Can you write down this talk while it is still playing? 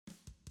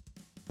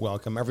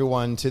Welcome,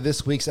 everyone, to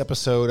this week's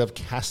episode of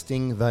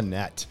Casting the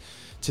Net.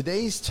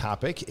 Today's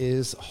topic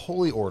is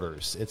holy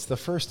orders. It's the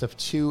first of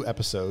two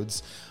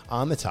episodes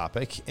on the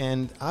topic,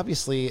 and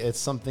obviously it's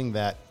something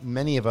that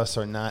many of us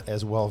are not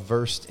as well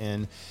versed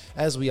in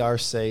as we are,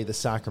 say, the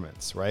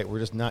sacraments, right? We're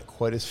just not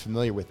quite as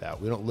familiar with that.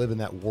 We don't live in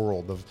that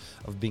world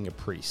of being a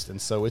priest. And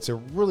so it's a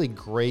really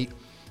great,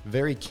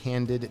 very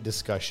candid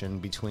discussion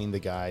between the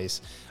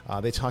guys.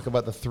 They talk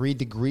about the 3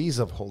 degrees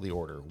of holy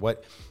order,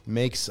 what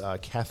makes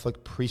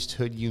Catholic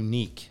priesthood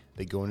unique.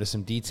 They go into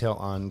some detail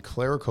on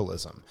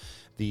clericalism,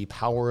 the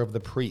power of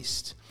the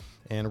priest.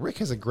 And Rick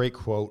has a great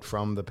quote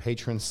from the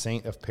patron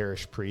saint of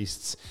parish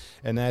priests,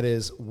 and that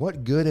is,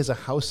 "What good is a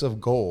house of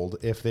gold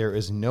if there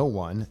is no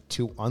one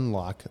to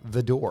unlock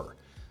the door?"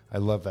 I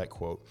love that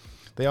quote.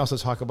 They also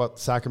talk about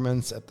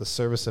sacraments at the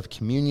service of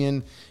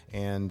communion,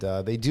 and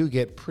they do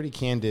get pretty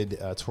candid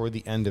toward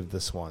the end of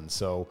this one.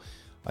 So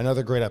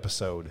another great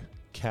episode,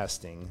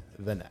 Casting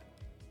the Net.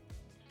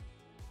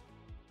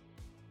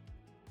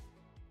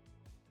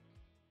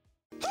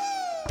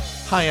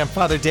 Hi, I'm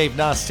Father Dave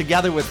Nuss,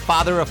 together with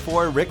Father of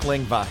Four, Rick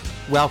Lingvai.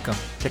 Welcome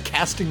to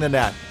Casting the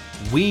Net.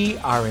 We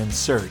are in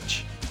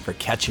search for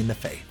catching the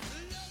faith.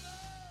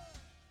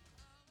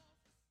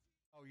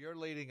 Oh, you're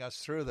leading us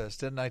through this,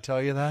 didn't I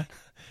tell you that?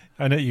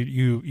 I know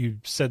you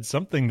said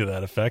something to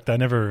that effect. I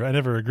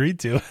never agreed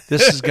to.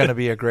 This is going to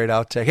be a great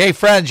outtake. Hey,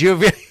 friends,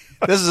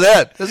 this is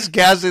it. This is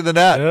Casting the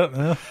Net.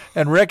 Yeah.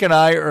 And Rick and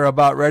I are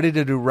about ready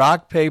to do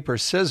rock, paper,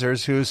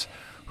 scissors.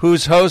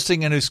 Who's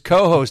hosting and who's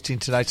co-hosting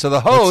tonight? So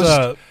the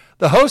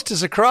host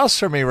is across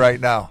from me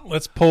right now.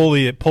 Let's pull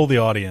the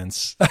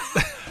audience.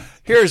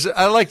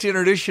 I'd like to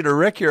introduce you to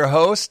Rick, your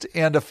host,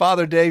 and to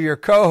Father Dave, your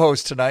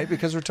co-host tonight,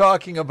 because we're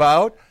talking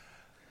about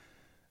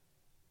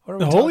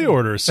the holy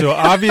order. So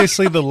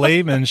obviously the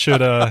layman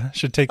should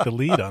take the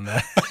lead on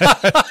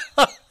that.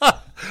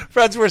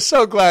 Friends, we're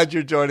so glad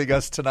you're joining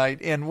us tonight,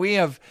 and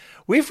we've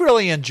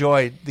really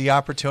enjoyed the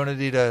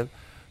opportunity to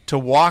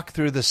walk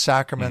through the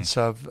sacraments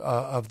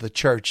of the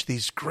church,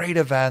 these great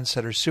events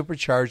that are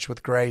supercharged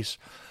with grace,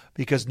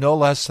 because no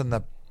less than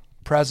the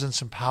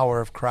presence and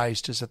power of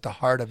Christ is at the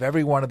heart of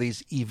every one of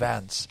these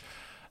events.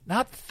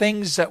 Not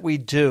things that we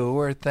do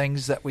or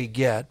things that we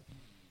get.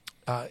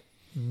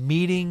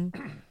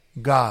 Meeting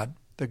God,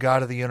 the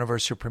God of the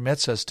universe, who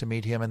permits us to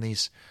meet him in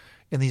these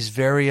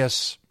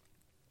various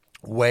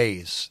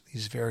ways,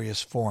 these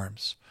various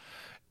forms.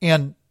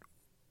 And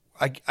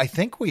I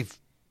think we've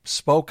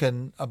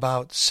spoken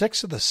about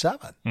 6 of the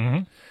 7.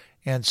 Mm-hmm.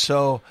 And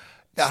so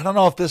I don't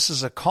know if this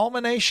is a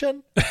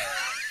culmination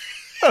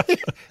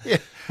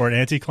or an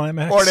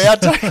anticlimax.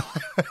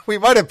 We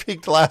might have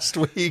peaked last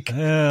week,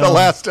 the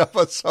last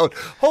episode.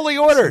 Holy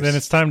orders. Then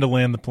it's time to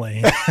land the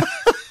plane.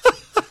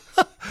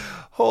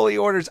 Holy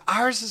orders.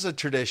 Ours is a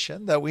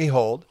tradition that we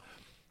hold,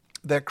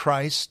 that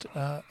Christ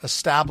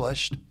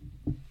established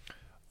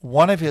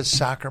one of his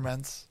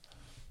sacraments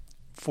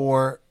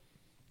for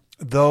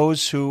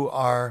those who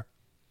are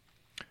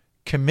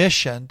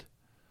commissioned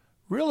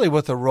really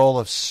with a role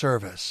of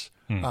service.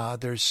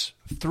 There's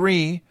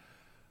 3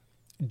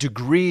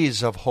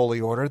 degrees of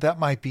holy order. That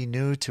might be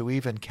new to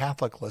even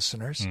Catholic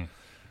listeners.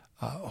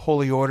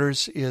 Holy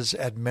orders is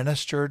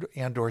administered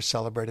and or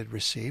celebrated,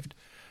 received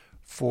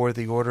for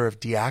the order of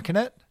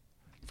diaconate,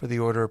 for the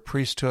order of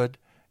priesthood,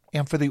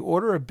 and for the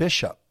order of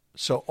bishop.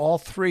 So all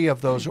 3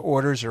 of those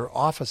orders or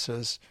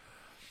offices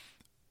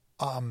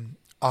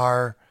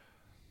are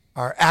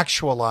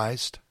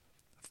actualized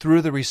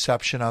through the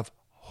reception of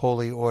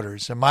holy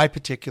orders. In my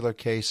particular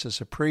case, as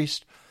a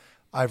priest,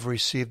 I've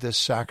received this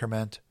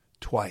sacrament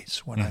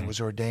twice, when I was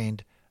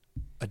ordained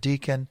a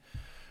deacon,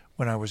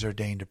 when I was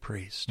ordained a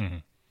priest.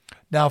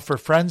 Now, for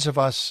friends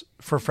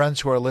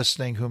who are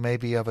listening who may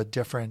be of a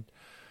different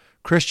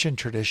Christian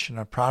tradition,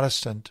 a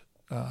Protestant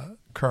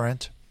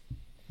current,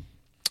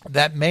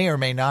 that may or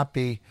may not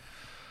be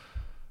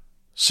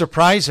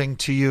surprising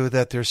to you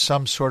that there's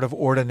some sort of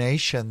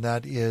ordination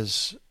that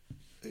is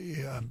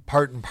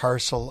part and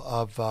parcel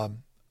of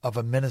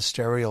a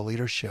ministerial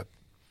leadership,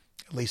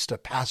 at least a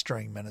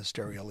pastoring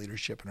ministerial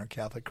leadership in our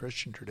Catholic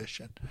Christian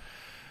tradition.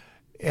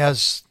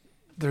 As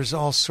there's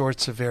all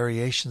sorts of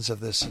variations of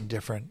this in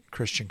different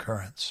Christian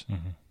currents.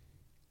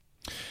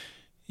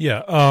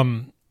 Yeah.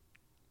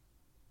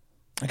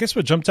 I guess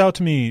what jumped out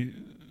to me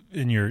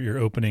in your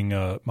opening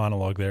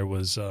monologue there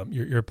was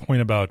your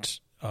point about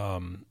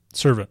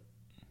servant.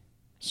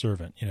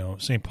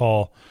 St.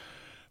 Paul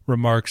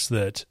remarks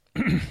that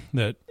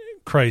that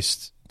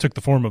Christ took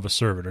the form of a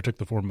servant or took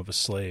the form of a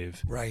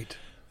slave. Right.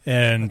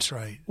 And that's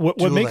right. What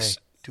makes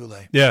Dule.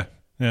 Yeah.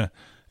 And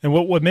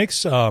what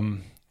makes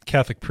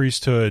Catholic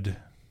priesthood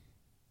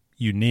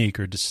unique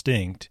or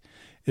distinct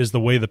is the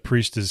way the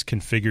priest is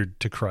configured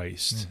to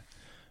Christ.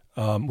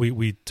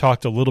 We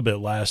talked a little bit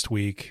last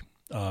week,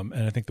 and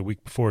I think the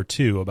week before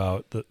too,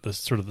 about the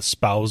sort of the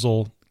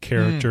spousal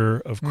character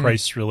of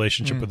Christ's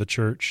relationship with the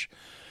church,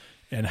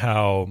 and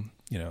how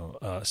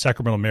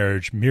sacramental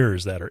marriage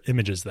mirrors that or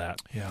images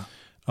that. Yeah.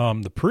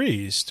 The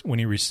priest, when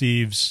he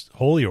receives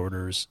holy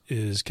orders,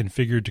 is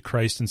configured to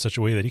Christ in such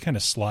a way that he kind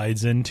of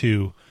slides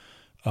into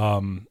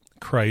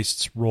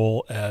Christ's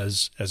role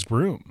as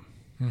groom,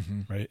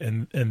 right?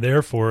 And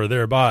therefore,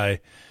 thereby,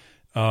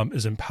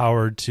 is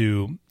empowered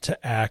to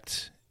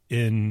act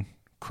in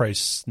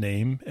Christ's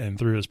name and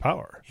through his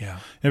power. Yeah.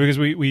 And because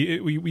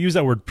we use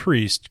that word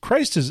priest,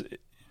 Christ is,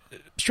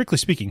 strictly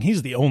speaking,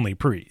 he's the only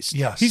priest.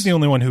 Yes. He's the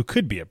only one who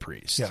could be a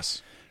priest.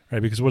 Yes.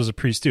 Right? Because what does a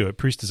priest do? A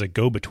priest is a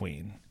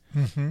go-between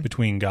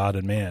between God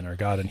and man, or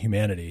God and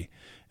humanity.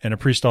 And a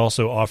priest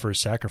also offers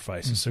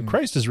sacrifices. So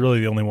Christ is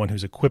really the only one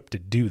who's equipped to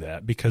do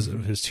that because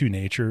of his two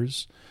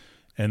natures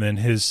and then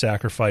his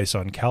sacrifice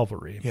on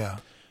Calvary. Yeah.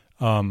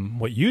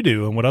 What you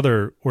do and what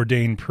other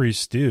ordained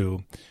priests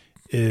do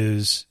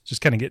is just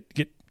kind of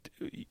get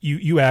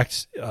you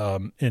act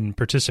in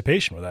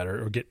participation with that,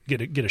 or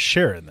get a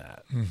share in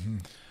that.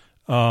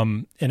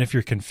 And if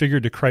you're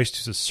configured to Christ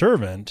as a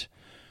servant,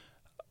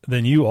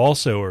 then you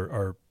also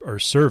are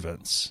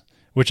servants,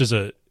 which is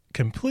a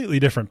completely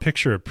different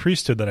picture of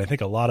priesthood than I think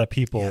a lot of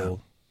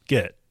people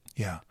get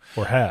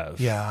or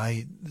have.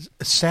 Yeah.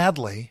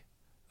 Sadly,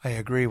 I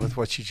agree with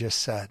what you just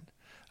said.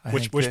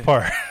 Which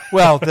part?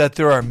 Well, that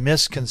there are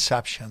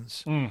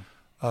misconceptions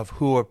of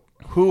who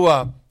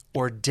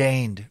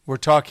ordained. We're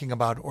talking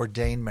about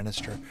ordained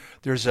minister.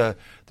 There's a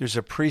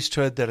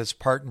priesthood that is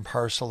part and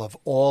parcel of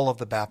all of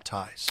the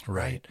baptized,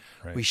 right?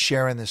 We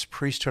share in this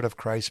priesthood of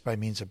Christ by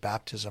means of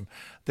baptism.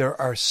 There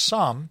are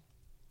some,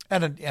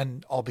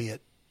 and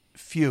albeit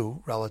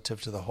few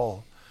relative to the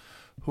whole,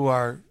 who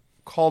are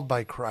called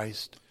by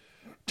Christ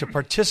to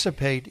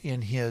participate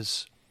in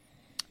his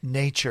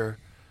nature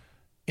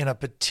in a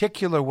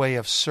particular way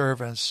of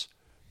service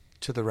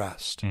to the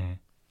rest.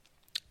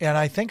 And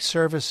I think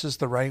service is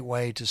the right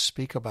way to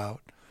speak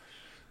about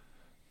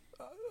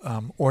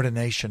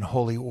ordination,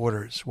 holy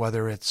orders,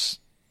 whether it's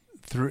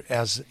through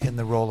as in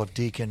the role of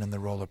deacon, in the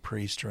role of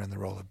priest, or in the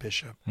role of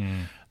bishop.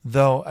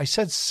 Though I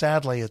said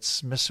sadly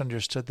it's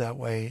misunderstood that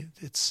way.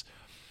 It's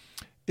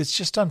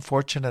just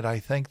unfortunate. I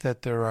think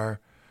there are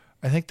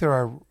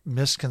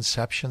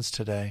misconceptions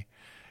today,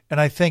 and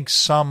I think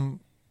some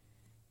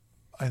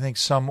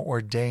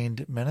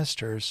ordained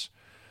ministers,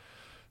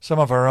 some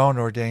of our own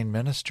ordained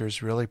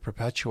ministers, really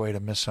perpetuate a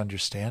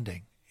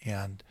misunderstanding.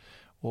 And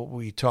what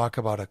we talk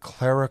about a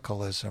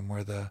clericalism,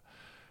 where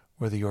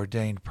the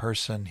ordained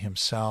person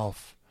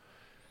himself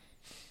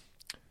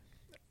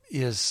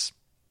is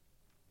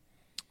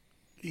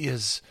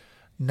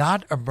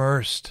not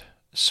immersed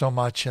so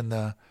much in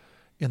the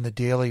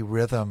daily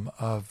rhythm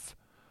of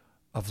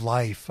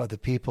life of the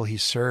people he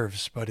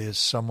serves, but is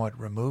somewhat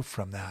removed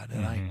from that.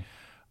 And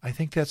I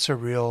think that's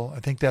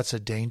a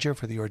danger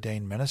for the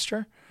ordained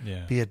minister,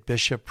 be it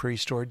bishop,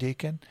 priest, or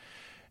deacon.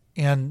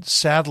 And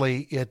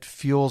sadly, it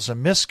fuels a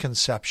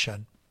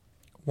misconception,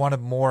 one of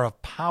more of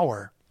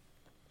power,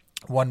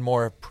 one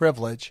more of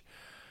privilege,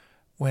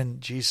 when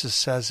Jesus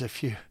says,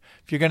 if you're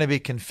going to be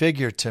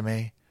configured to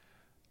me,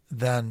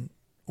 then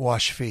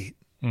wash feet.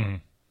 Do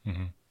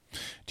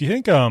you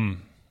think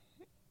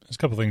there's a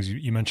couple of things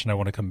you mentioned I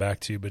want to come back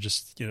to, but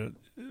just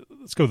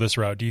let's go this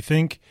route. Do you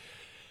think,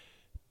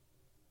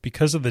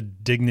 because of the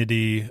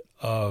dignity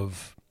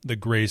of the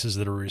graces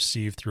that are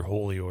received through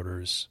holy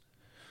orders,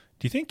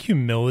 do you think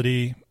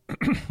humility,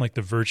 like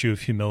the virtue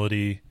of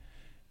humility,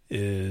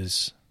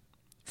 is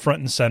front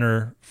and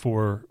center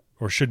for,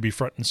 or should be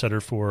front and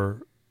center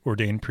for,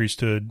 ordained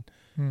priesthood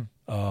in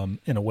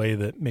a way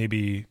that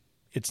maybe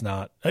it's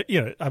not?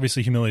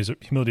 Obviously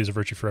humility is a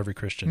virtue for every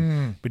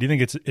Christian, but do you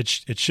think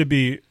it should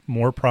be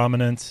more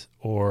prominent,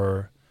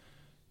 or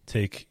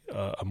take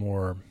a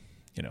more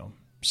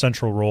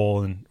central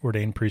role in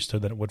ordained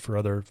priesthood than it would for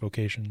other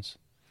vocations?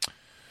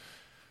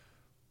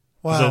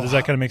 Well, does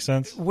that kind of make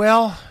sense?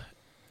 Well,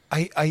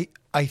 I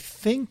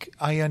think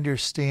I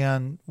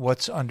understand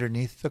what's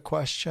underneath the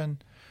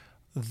question,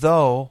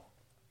 though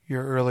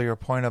your earlier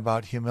point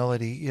about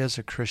humility is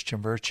a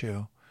Christian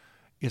virtue.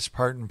 It's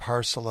part and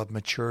parcel of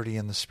maturity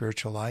in the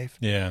spiritual life.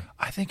 Yeah.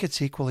 I think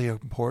it's equally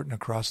important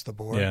across the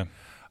board. Yeah.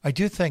 I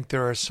do think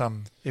there are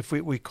some, if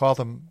we call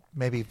them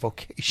maybe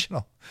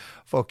vocational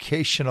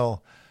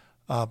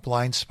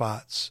blind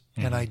spots.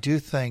 And I do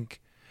think,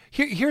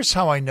 here's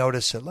how I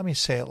notice it. Let me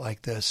say it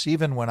like this.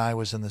 Even when I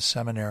was in the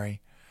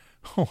seminary,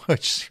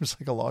 which seems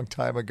like a long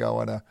time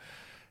ago,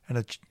 in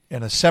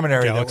a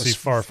seminary galaxy that was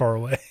far, far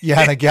away.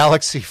 Yeah, in a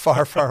galaxy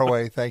far, far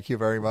away. Thank you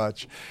very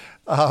much.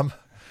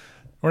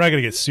 We're not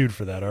going to get sued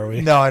for that, are we?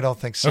 No, I don't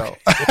think so. Okay.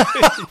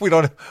 we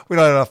don't have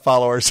enough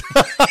followers.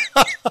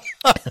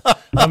 I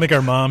don't think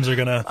our moms are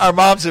going to. Our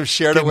moms have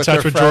shared it with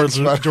their friends.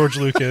 George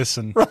Lucas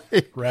and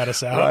rat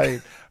us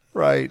out.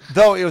 Right.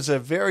 Though it was a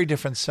very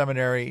different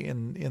seminary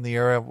in the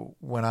era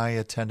when I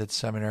attended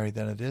seminary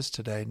than it is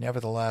today.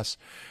 Nevertheless,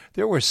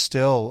 there were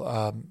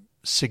still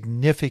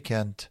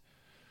significant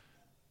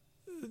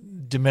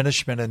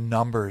diminishment in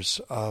numbers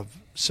of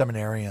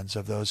seminarians,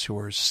 of those who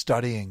were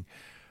studying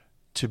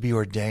to be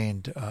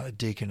ordained a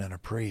deacon and a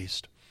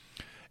priest.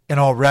 And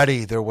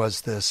already there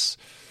was this,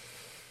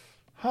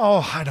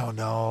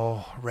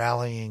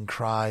 rallying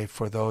cry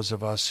for those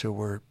of us who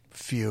were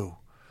few.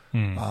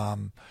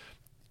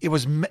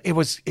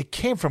 it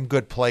came from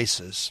good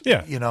places.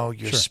 Yeah, you're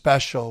sure.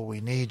 special.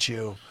 We need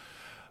you.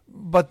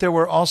 But there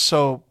were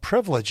also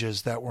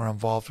privileges that were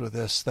involved with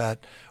this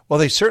that, well,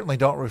 they certainly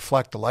don't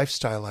reflect the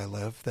lifestyle I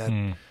live,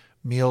 that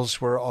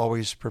meals were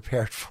always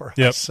prepared for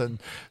us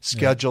and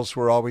schedules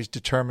were always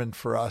determined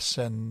for us.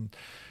 And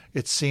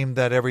it seemed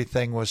that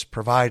everything was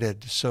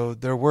provided. So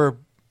there were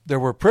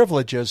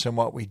privileges in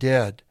what we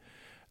did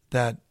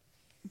that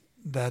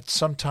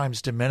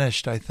sometimes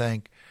diminished, I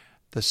think,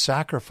 the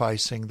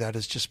sacrificing that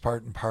is just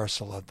part and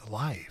parcel of the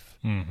life.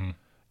 Mm-hmm.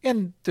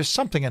 And there's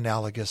something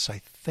analogous, I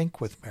think,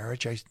 with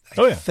marriage. I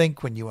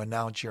think when you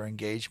announce your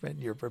engagement,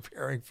 you're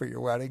preparing for your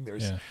wedding.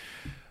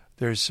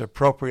 There's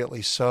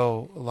appropriately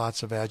so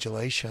lots of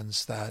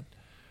adulations that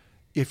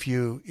if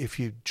you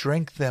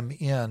drink them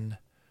in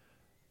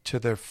to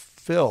their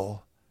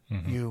fill,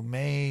 you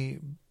may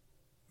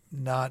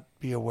not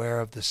be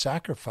aware of the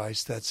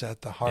sacrifice that's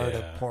at the heart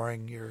of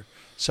pouring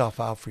yourself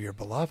out for your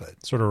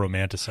beloved. Sort of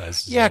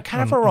romanticizes. Yeah,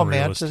 kind of a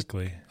romantic,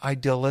 unrealistically.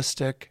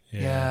 idealistic.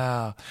 Yeah.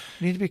 Yeah.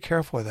 You need to be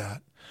careful with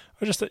that.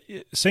 Or just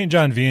St.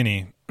 John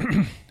Vianney,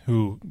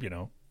 who,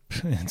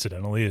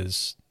 incidentally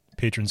is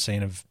patron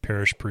saint of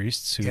parish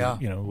priests who,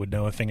 would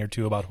know a thing or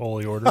two about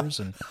holy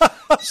orders and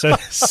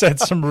said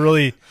some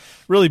really,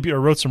 really, or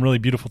wrote some really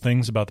beautiful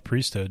things about the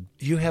priesthood.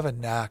 You have a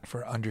knack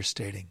for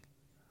understating.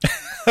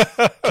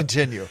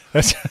 Continue.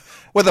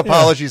 With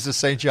apologies to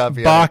St. John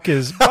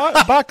Vianney.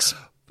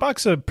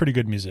 Bach's a pretty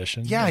good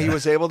musician. Yeah, he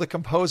was able to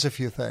compose a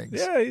few things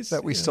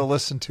that we still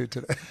listen to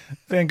today.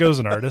 Van Gogh's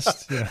an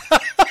artist. Yeah.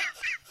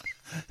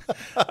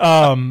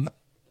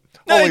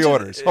 Holy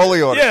orders.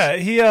 Yeah,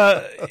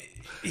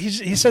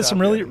 he said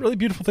some really, really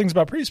beautiful things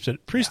about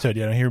priesthood.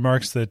 Yeah. He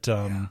remarks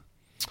that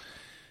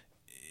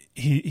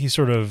he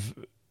sort of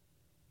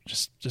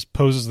just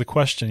poses the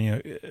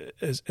question,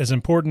 as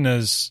important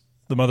as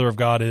the Mother of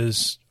God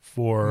is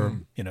for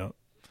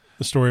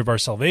the story of our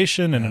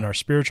salvation and in our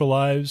spiritual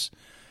lives,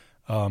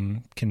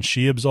 can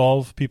she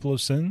absolve people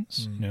of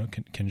sins?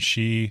 Can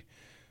she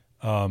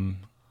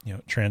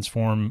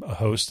transform a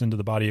host into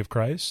the body of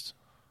Christ?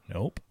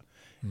 Nope.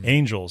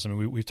 Angels. I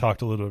mean, we've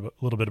talked a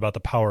little bit about the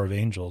power of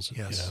angels.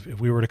 Yes. If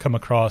we were to come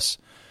across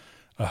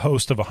a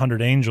host of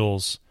 100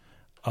 angels,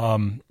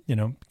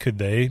 could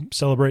they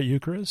celebrate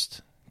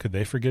Eucharist? Could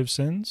they forgive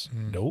sins?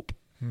 Nope.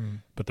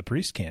 But the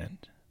priest can.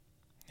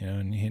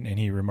 And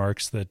he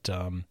remarks that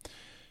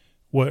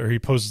he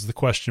poses the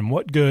question: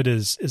 what good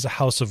is a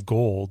house of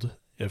gold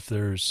if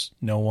there's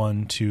no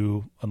one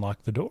to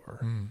unlock the door?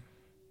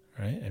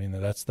 Right? I mean,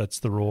 that's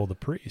the role of the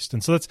priest,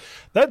 and so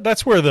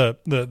that's where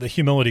the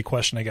humility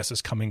question, I guess,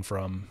 is coming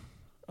from.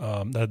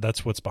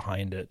 That's what's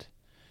behind it.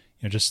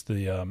 Just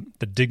the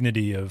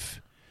dignity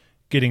of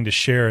getting to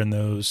share in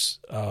those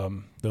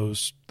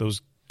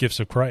gifts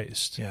of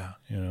Christ. Yeah.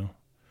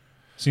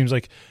 Seems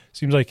like,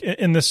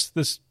 and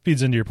this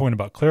feeds into your point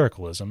about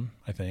clericalism,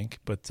 I think,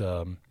 but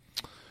the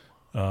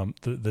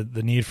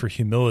need for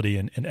humility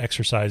and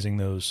exercising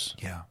those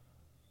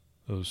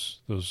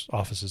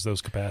offices,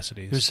 those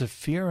capacities. There's a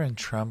fear and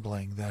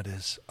trembling that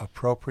is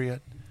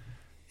appropriate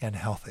and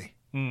healthy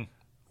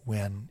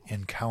when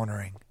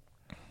encountering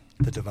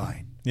the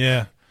divine.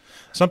 Yeah.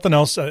 Something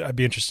else, I'd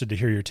be interested to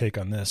hear your take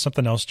on this.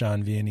 Something else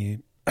John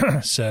Vianney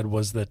said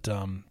was that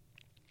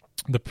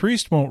the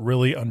priest won't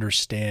really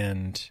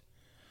understand,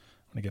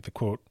 I'm going to get the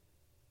quote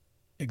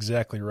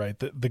exactly right,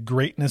 the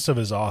greatness of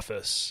his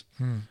office.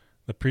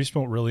 The priest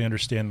won't really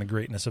understand the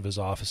greatness of his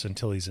office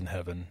until he's in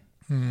heaven.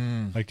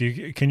 Like,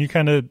 can you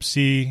kind of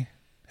see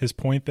his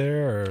point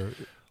there? Or?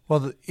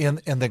 Well, in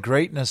the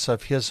greatness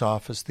of his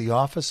office, the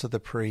office of the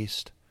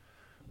priest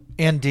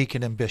and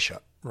deacon and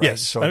bishop. Right?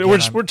 Yes, So I mean,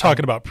 we're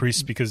talking about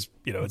priests because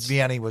it's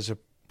Vianney was a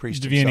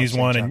priest. Vianney's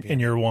one,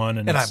 and you're one,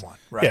 and I'm one.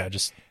 Right. Yeah,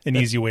 just an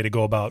easy way to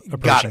go about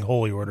approaching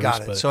holy orders.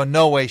 Got it. But so in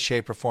no way,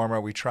 shape, or form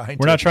are we trying.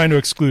 We're not trying to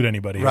exclude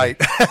anybody, right?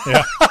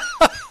 Yeah.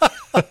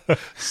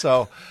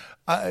 So.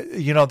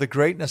 The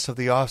greatness of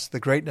the office, the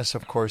greatness,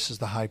 of course, is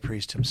the high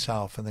priest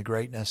himself, and the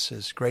greatness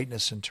is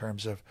greatness in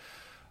terms of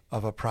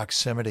a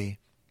proximity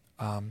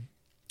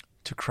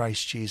to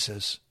Christ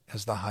Jesus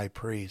as the high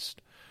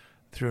priest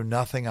through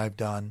nothing I've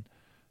done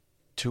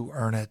to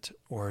earn it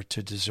or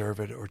to deserve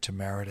it or to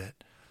merit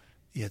it.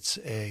 It's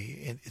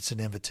an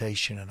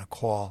invitation and a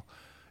call.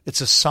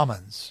 It's a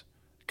summons,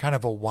 kind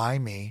of a why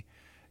me,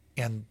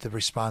 and the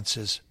response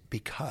is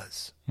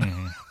because.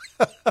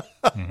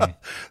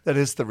 That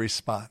is the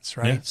response,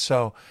 right? Yeah.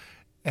 So,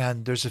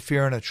 and there's a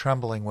fear and a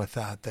trembling with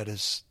that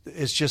is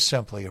just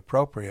simply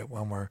appropriate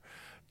when we're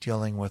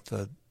dealing with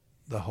the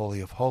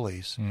Holy of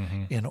Holies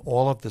in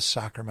all of the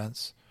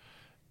sacraments,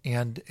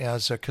 and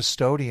as a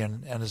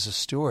custodian and as a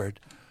steward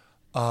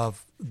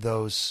of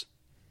those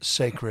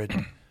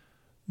sacred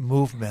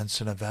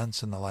movements and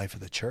events in the life of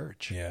the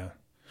church. Yeah.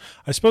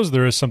 I suppose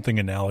there is something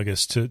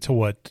analogous to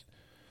what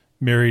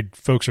married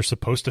folks are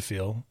supposed to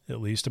feel,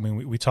 at least. I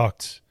mean, we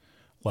talked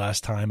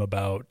last time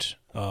about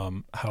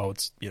how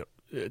it's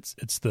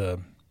the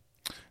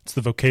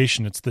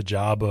vocation, it's the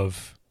job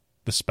of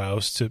the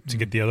spouse to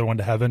get the other one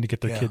to heaven, to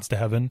get their kids to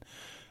heaven.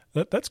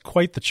 That's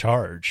quite the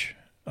charge.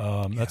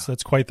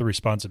 That's quite the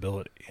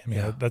responsibility. I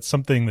mean, that's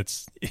something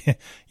that's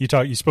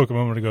you spoke a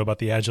moment ago about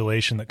the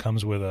adulation that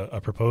comes with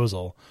a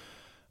proposal.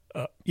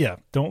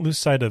 Don't lose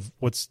sight of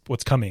what's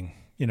coming.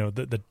 You know,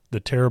 the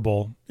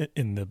terrible,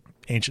 in the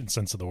ancient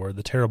sense of the word,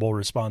 the terrible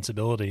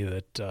responsibility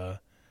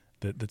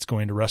that's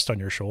going to rest on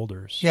your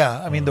shoulders.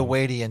 Yeah, I mean the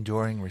weighty,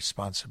 enduring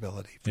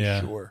responsibility for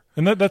sure.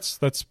 And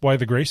that's why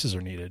the graces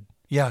are needed.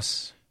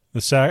 Yes.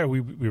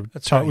 We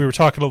were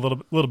talking a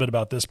little bit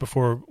about this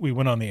before we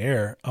went on the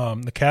air.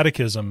 The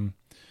Catechism,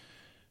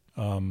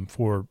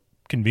 for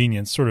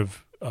convenience, sort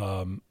of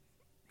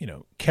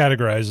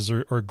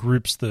categorizes or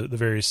groups the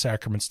various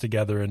sacraments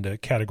together into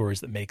categories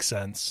that make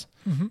sense.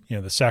 Mm-hmm. You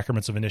know, the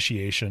sacraments of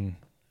initiation,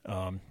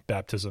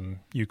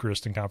 baptism,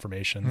 Eucharist, and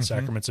confirmation. The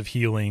sacraments of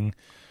healing,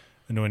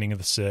 anointing of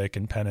the sick,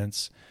 and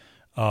penance.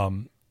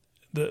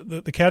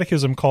 The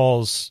Catechism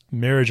calls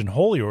marriage and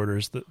holy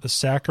orders the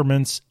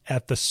sacraments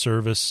at the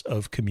service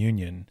of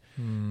communion,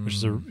 which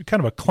is a kind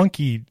of a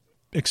clunky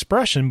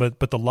expression,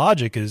 but the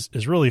logic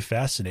is really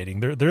fascinating.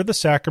 They're the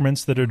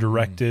sacraments that are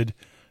directed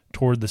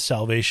toward the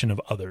salvation of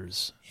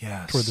others,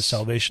 toward the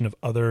salvation of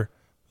other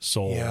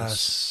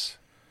souls.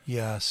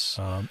 Yes.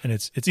 And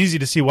it's easy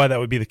to see why that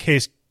would be the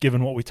case,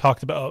 given what we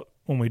talked about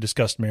when we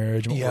discussed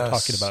marriage and what we're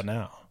talking about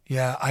now.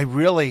 Yeah, I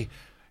really.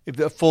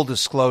 Full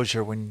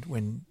disclosure,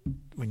 when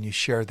you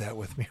shared that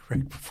with me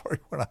right before you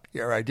went on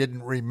here, I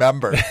didn't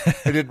remember.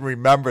 I didn't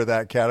remember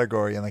that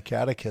category in the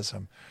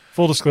Catechism.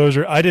 Full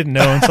disclosure, I didn't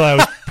know until I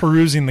was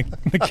perusing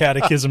the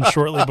Catechism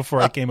shortly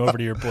before I came over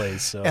to your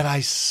place. So. And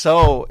I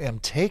so am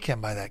taken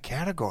by that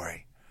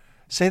category.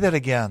 Say that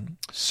again.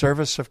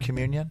 Service of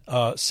communion?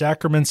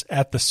 Sacraments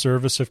at the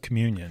service of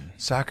communion.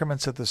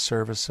 Sacraments at the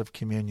service of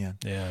communion.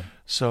 Yeah.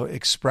 So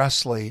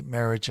expressly,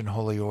 marriage and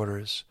holy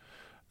orders,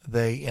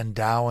 they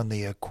endow and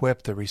they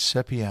equip the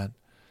recipient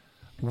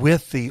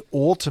with the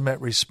ultimate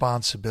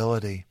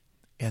responsibility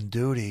and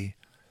duty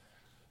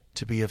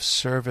to be of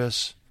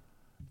service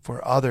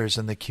for others.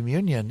 And the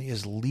communion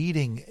is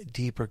leading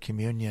deeper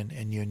communion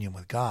and union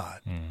with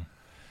God.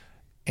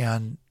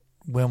 And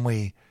when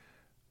we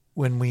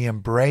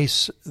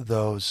embrace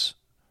those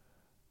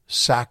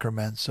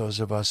sacraments, those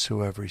of us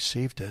who have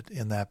received it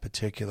in that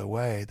particular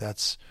way,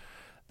 that's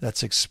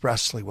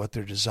expressly what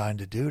they're designed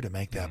to do to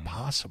make that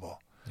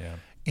possible. Yeah.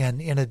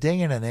 And in a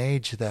day and an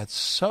age that's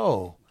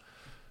so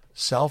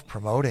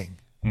self-promoting,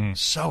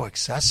 so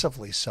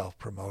excessively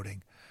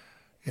self-promoting,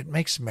 it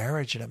makes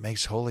marriage and it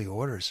makes holy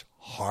orders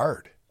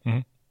hard.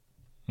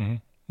 Mm-hmm. Mm-hmm.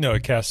 No,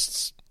 it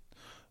casts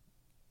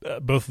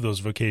both of those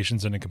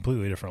vocations in a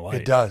completely different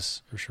light. It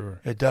does. For sure.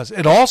 It does.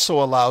 It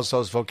also allows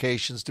those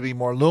vocations to be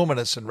more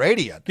luminous and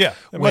radiant. Yeah,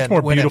 much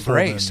more beautiful.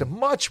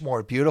 Much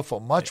more beautiful,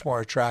 much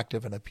more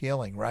attractive and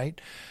appealing, right?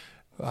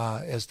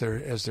 As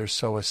they're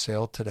so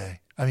assailed today.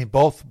 I mean,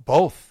 both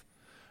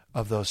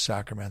of those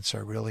sacraments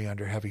are really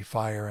under heavy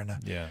fire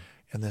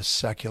in this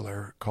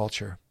secular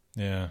culture.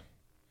 Yeah.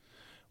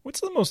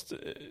 What's the most,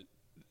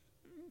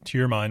 to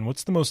your mind,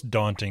 what's the most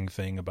daunting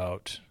thing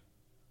about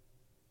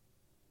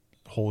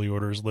holy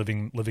orders,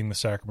 living the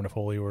sacrament of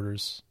holy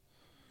orders?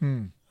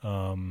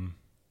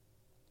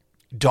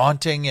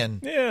 Daunting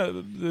and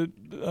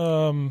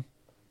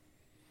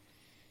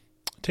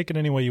take it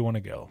any way you want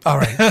to go. All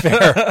right,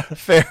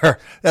 fair.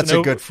 That's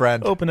a good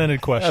friend.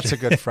 Open-ended question. That's a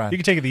good friend. You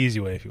can take it the easy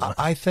way if you want.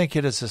 I think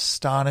it is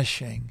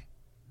astonishing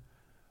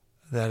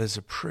that as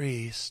a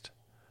priest,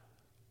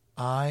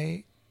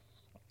 I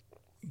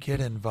get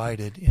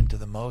invited into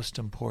the most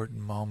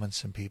important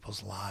moments in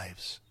people's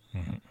lives.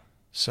 Mm-hmm.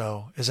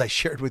 So, as I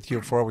shared with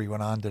you before we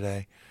went on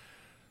today,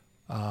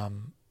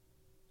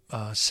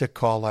 sick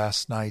call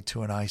last night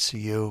to an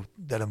ICU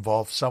that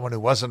involved someone who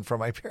wasn't from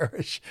my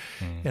parish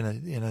in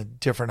a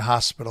different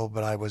hospital,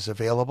 but I was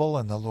available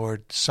and the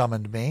Lord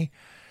summoned me,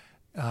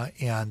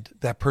 and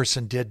that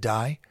person did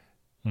die.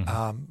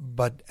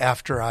 But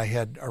after I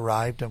had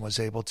arrived and was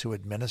able to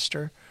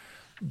administer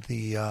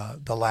the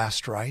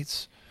last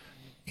rites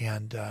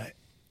and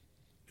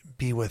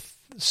be with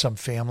some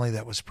family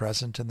that was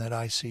present in that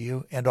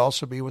ICU, and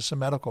also be with some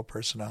medical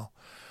personnel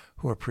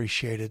who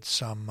appreciated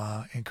some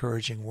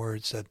encouraging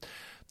words that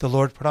the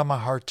Lord put on my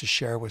heart to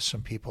share with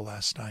some people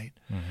last night.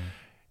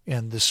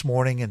 And this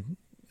morning, in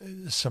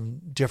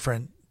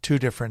two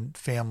different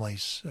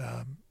families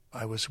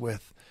I was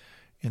with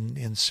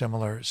in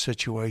similar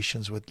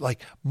situations with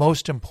like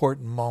most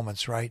important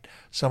moments, right?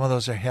 Some of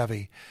those are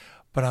heavy.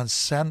 But on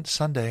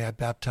Sunday, I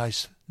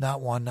baptized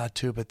not one, not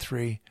two, but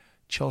 3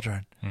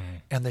 children.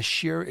 And the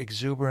sheer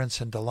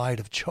exuberance and delight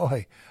of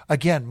joy,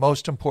 again,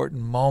 most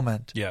important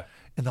moment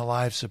in the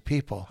lives of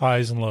people.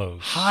 Highs and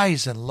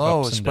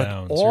lows, but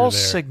downs, all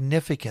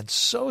significant,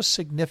 so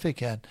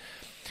significant.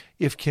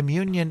 If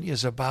communion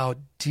is about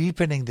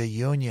deepening the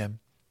union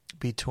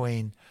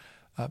between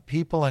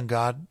people and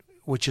God,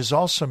 which is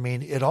also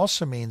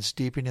means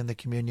deepening the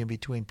communion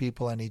between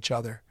people and each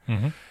other.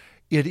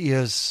 It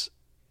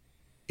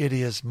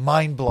is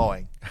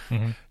mind-blowing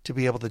to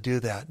be able to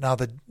do that. Now,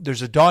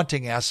 there's a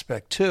daunting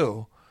aspect,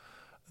 too,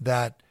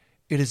 that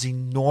it is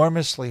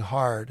enormously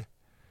hard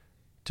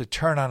to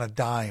turn on a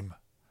dime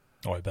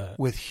Oh, I bet.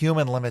 with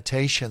human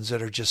limitations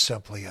that are just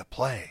simply at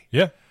play,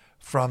 Yeah.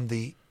 from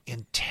the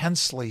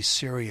intensely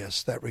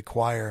serious that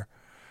require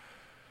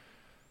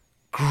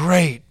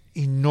great,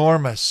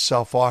 enormous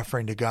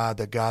self-offering to God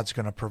that God's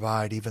going to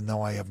provide, even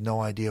though I have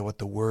no idea what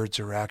the words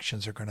or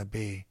actions are going to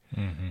be,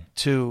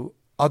 to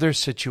other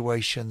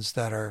situations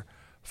that are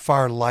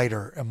far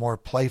lighter and more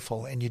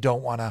playful, and you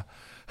don't want to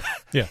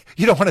Yeah.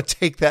 you don't want to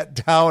take that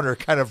down or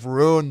kind of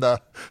ruin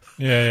the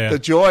Yeah.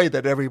 joy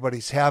that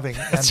everybody's having.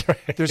 And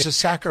right. there's a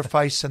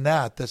sacrifice in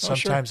that sure.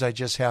 sometimes I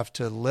just have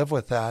to live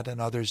with that, and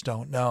others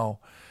don't know,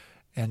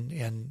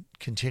 and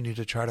continue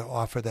to try to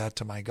offer that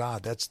to my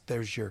God.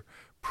 There's your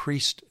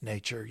priest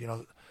nature,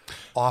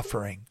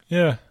 offering.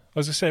 Yeah. I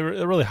was going to say,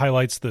 it really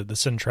highlights the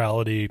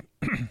centrality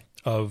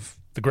of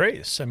the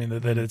grace. I mean,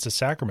 that it's a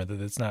sacrament,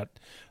 that it's not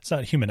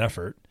human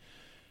effort.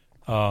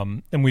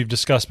 And we've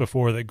discussed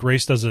before that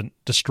grace doesn't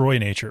destroy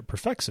nature, it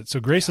perfects it. So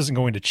grace isn't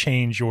going to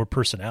change your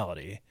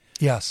personality.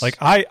 Yes. Like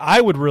I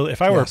would really,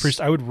 if I were a Yes.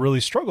 priest, I would really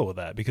struggle with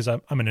that, because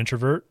I'm an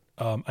introvert.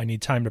 I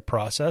need time to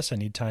process. I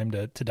need time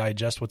to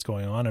digest what's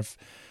going on. If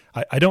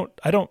I don't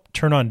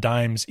turn on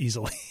dimes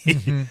easily,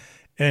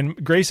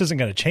 and grace isn't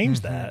going to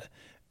change that,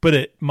 but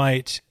it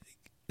might,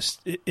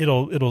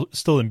 it'll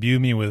still imbue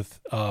me with,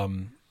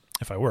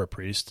 if I were a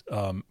priest,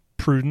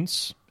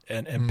 prudence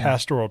and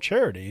pastoral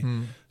charity,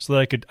 so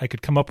that I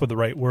could come up with the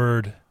right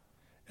word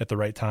at the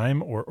right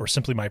time, or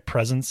simply my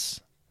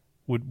presence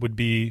would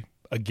be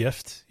a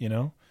gift,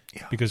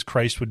 because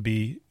Christ would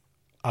be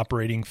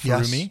operating through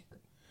Yes. me.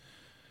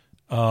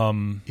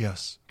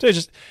 Yes. So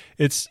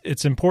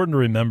it's important to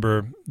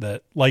remember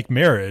that, like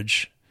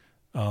marriage,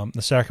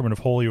 the sacrament of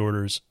holy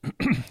orders,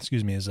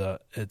 excuse me, is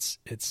it's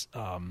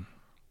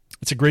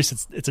a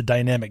grace. It's a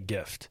dynamic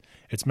gift.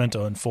 It's meant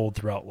to unfold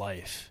throughout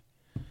life,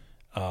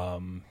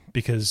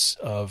 because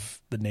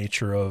of the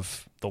nature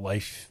of the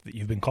life that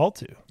you've been called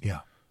to. Yeah.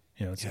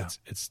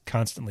 It's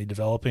constantly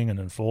developing and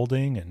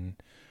unfolding and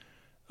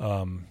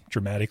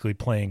dramatically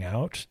playing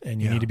out, and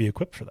you need to be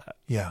equipped for that.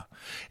 Yeah.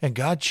 And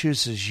God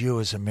chooses you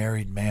as a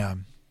married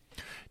man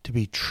to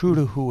be true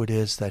to who it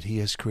is that he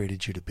has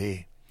created you to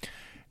be.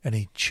 And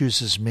he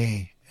chooses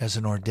me as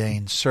an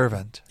ordained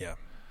servant Yeah.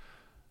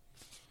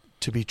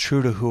 to be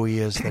true to who he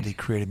is that he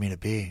created me to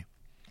be.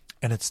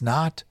 And it's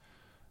not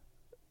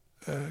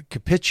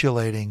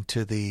capitulating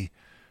to the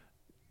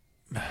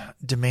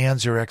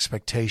demands or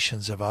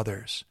expectations of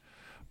others,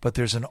 but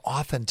there's an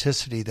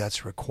authenticity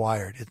that's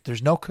required.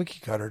 There's no cookie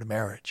cutter to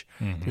marriage.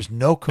 There's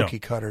no cookie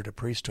cutter to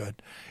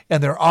priesthood.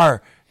 And there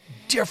are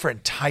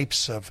different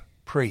types of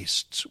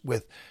priests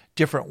with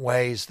different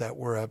ways that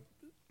we're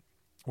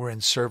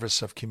in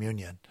service of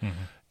communion.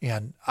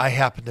 And I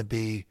happen to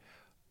be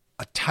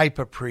a type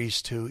of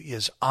priest who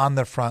is on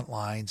the front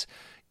lines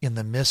in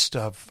the midst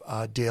of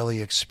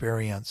daily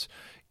experience.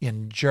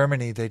 In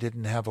Germany, they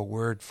didn't have a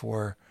word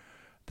for,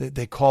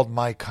 they called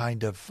my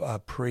kind of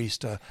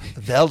priest a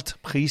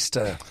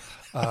Weltpriester,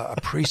 a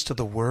priest of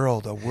the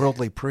world, a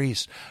worldly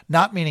priest,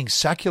 not meaning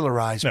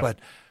secularized, but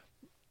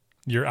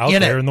You're out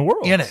there in the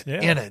world.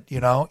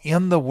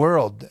 In the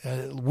world,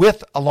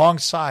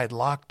 alongside,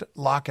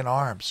 lock in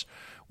arms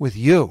with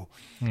you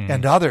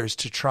and others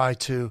to try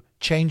to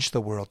change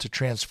the world, to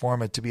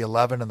transform it, to be a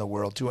leaven in the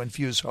world, to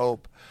infuse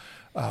hope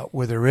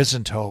where there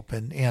isn't hope,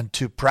 and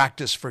to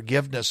practice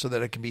forgiveness so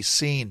that it can be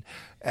seen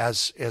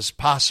as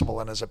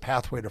possible and as a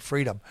pathway to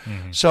freedom.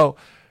 So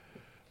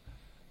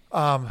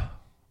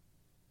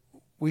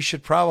we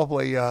should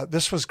probably,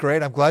 this was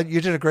great. I'm glad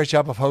you did a great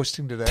job of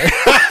hosting today.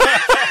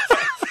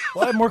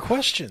 Well, I have more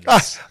questions.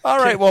 All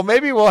right. Well,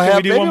 maybe we'll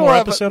have do one more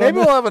episode on maybe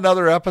this? we'll have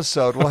another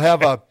episode. We'll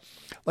have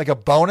a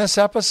bonus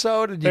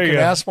episode, and you There you can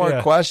go. ask more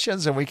Yeah.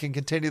 questions, and we can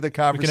continue the We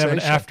can conversation. have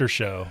an after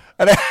show.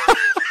 I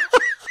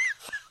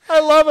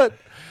love it.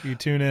 You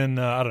tune in.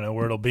 I don't know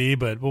where it'll be,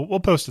 but we'll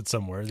post it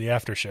somewhere. The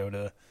after show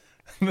to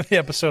the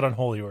episode on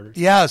holy orders.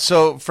 Yeah.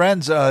 So,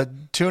 friends,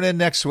 tune in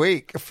next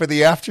week for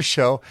the after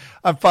show.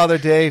 I'm Father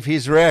Dave.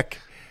 He's Rick,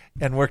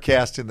 and we're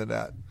casting the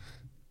net.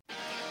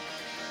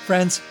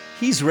 Friends,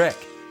 he's Rick,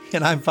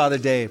 and I'm Father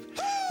Dave,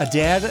 a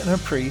dad and a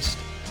priest,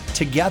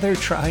 together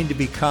trying to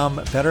become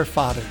better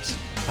fathers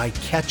by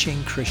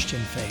catching Christian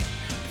faith.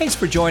 Thanks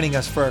for joining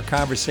us for our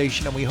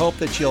conversation, and we hope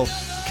that you'll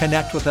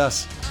connect with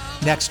us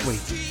next week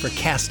for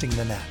Casting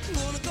the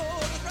Net.